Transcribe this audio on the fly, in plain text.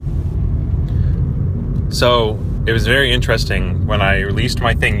So it was very interesting when I released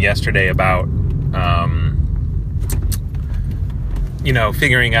my thing yesterday about,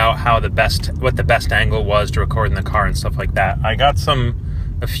 figuring out what the best angle was to record in the car and stuff like that. I got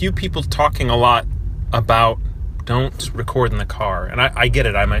a few people talking a lot about don't record in the car, and I get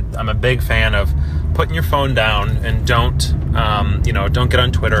it. I'm a big fan of putting your phone down and don't get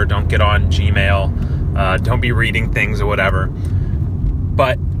on Twitter, don't get on Gmail, don't be reading things or whatever.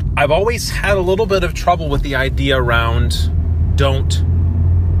 But I've always had a little bit of trouble with the idea around don't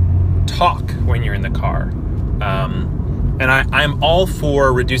talk when you're in the car. And I'm all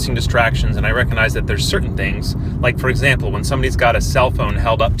for reducing distractions, and I recognize that there's certain things, like, for example, when somebody's got a cell phone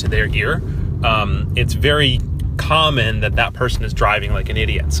held up to their ear, it's very common that person is driving like an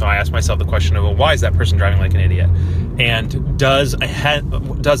idiot. So I ask myself the question of, well, why is that person driving like an idiot? And does a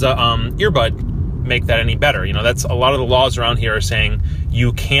earbud make that any better? That's a lot of the laws around here are saying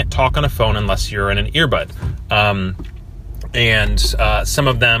you can't talk on a phone unless you're in an earbud. And some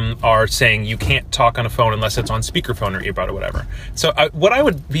of them are saying you can't talk on a phone unless it's on speakerphone or earbud or whatever. So what I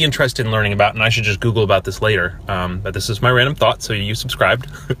would be interested in learning about, and I should just Google about this later, but this is my random thought, so you subscribed,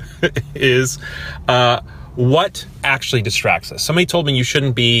 is what actually distracts us. Somebody told me you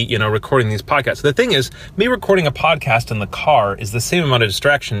shouldn't be, recording these podcasts. The thing is, me recording a podcast in the car is the same amount of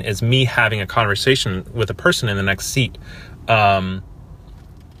distraction as me having a conversation with a person in the next seat.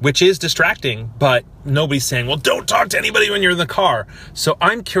 Which is distracting, but nobody's saying, well, don't talk to anybody when you're in the car. So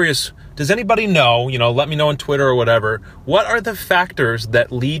I'm curious, does anybody know, let me know on Twitter or whatever, what are the factors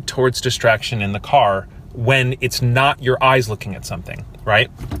that lead towards distraction in the car when it's not your eyes looking at something,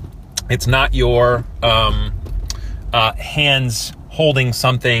 right? It's not your hands holding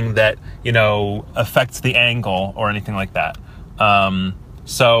something that, affects the angle or anything like that.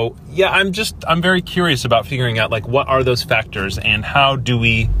 So yeah, I'm very curious about figuring out, like, what are those factors and how do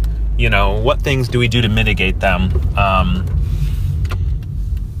we, what things do we do to mitigate them?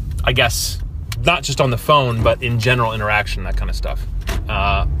 I guess not just on the phone, but in general interaction, that kind of stuff.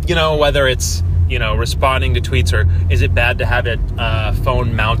 Whether it's, responding to tweets, or is it bad to have it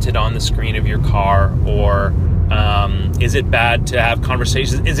phone mounted on the screen of your car, or is it bad to have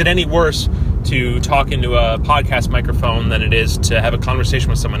conversations? Is it any worse to talk into a podcast microphone than it is to have a conversation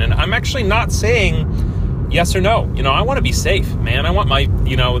with someone? And I'm actually not saying yes or no. I want to be safe, man. I want my,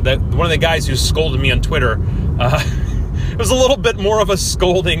 one of the guys who scolded me on Twitter, it was a little bit more of a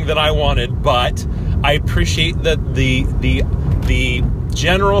scolding than I wanted, but I appreciate the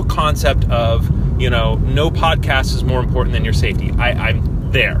general concept of, no podcast is more important than your safety.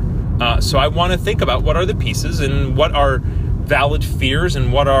 I'm there. So I want to think about what are the pieces and what are valid fears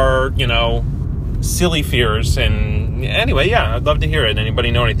and what are, silly fears. And anyway, yeah, I'd love to hear it. Anybody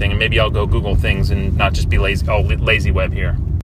know anything? And maybe I'll go Google things and not just be lazy web here.